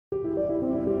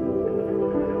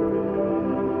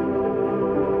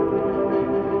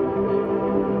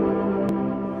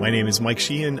My name is Mike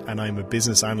Sheehan and I'm a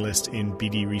business analyst in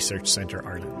BD Research Centre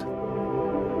Ireland.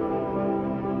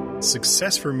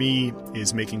 Success for me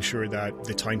is making sure that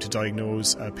the time to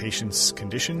diagnose a patient's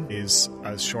condition is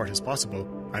as short as possible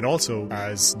and also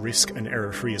as risk and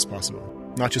error free as possible.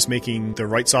 Not just making the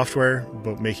right software,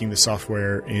 but making the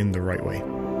software in the right way.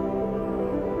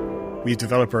 We have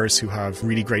developers who have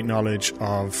really great knowledge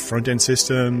of front-end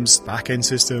systems, back-end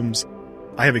systems.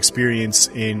 I have experience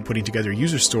in putting together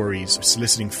user stories,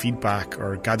 soliciting feedback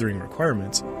or gathering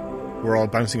requirements. We're all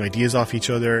bouncing ideas off each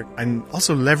other and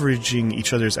also leveraging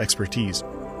each other's expertise.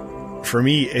 For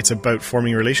me, it's about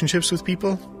forming relationships with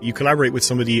people. You collaborate with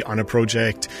somebody on a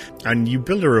project and you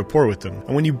build a rapport with them.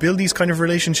 And when you build these kind of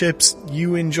relationships,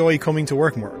 you enjoy coming to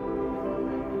work more.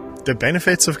 The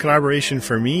benefits of collaboration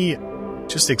for me,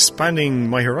 just expanding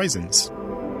my horizons.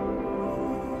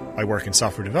 I work in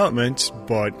software development,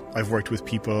 but I've worked with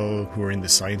people who are in the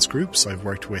science groups. I've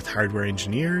worked with hardware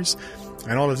engineers,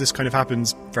 and all of this kind of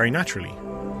happens very naturally.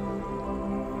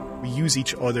 We use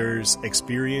each other's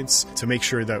experience to make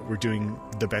sure that we're doing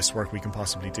the best work we can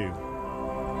possibly do.